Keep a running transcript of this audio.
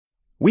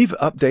We've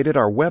updated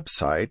our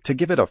website to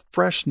give it a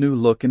fresh new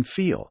look and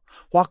feel,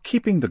 while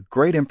keeping the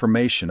great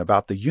information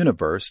about the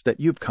universe that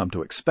you've come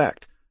to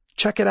expect.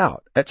 Check it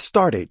out at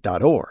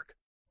stardate.org.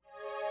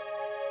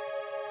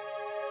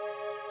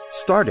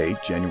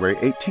 Stardate, January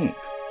 18th.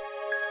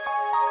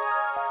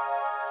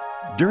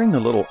 During the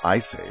Little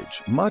Ice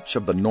Age, much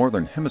of the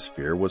northern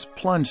hemisphere was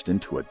plunged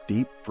into a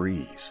deep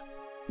freeze.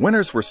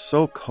 Winters were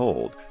so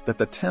cold that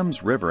the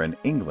Thames River in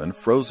England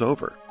froze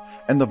over,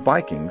 and the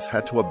Vikings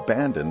had to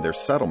abandon their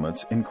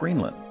settlements in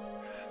Greenland.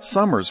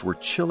 Summers were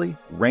chilly,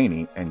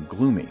 rainy, and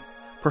gloomy,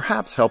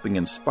 perhaps helping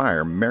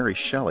inspire Mary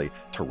Shelley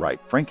to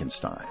write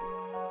Frankenstein.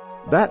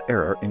 That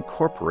era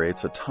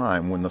incorporates a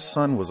time when the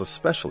sun was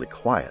especially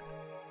quiet.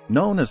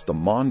 Known as the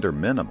Maunder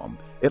Minimum,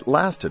 it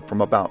lasted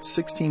from about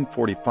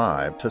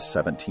 1645 to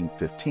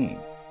 1715.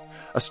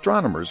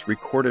 Astronomers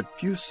recorded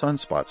few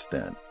sunspots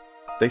then.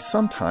 They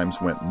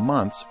sometimes went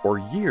months or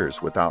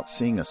years without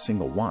seeing a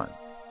single one.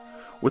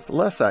 With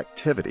less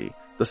activity,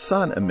 the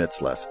sun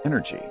emits less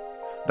energy.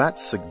 That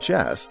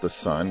suggests the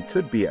sun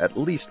could be at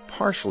least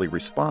partially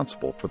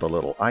responsible for the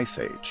Little Ice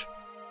Age.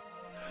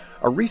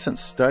 A recent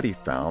study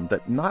found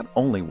that not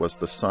only was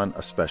the sun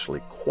especially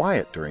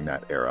quiet during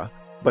that era,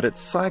 but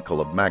its cycle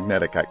of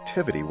magnetic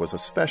activity was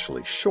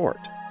especially short.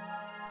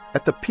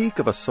 At the peak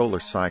of a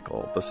solar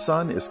cycle, the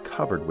sun is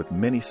covered with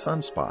many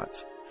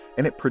sunspots,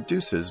 and it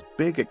produces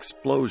big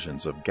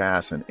explosions of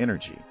gas and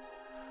energy.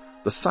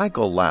 The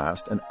cycle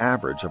lasts an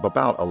average of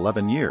about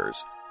 11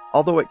 years,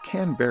 although it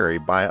can vary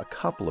by a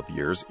couple of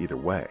years either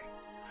way.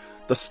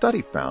 The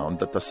study found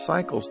that the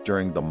cycles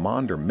during the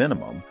Maunder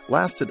Minimum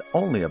lasted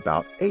only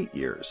about 8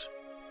 years.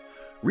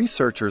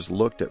 Researchers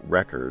looked at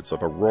records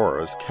of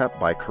auroras kept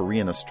by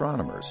Korean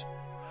astronomers.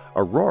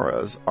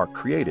 Auroras are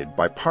created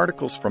by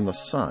particles from the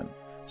sun,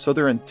 so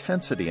their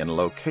intensity and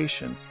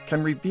location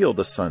can reveal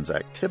the sun's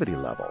activity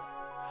level.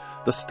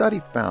 The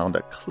study found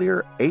a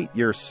clear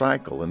 8-year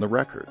cycle in the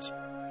records,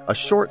 a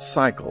short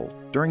cycle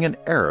during an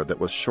era that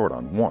was short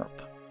on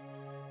warmth.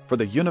 For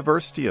the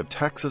University of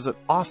Texas at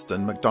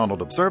Austin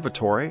McDonald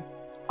Observatory,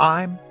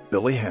 I'm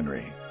Billy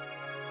Henry.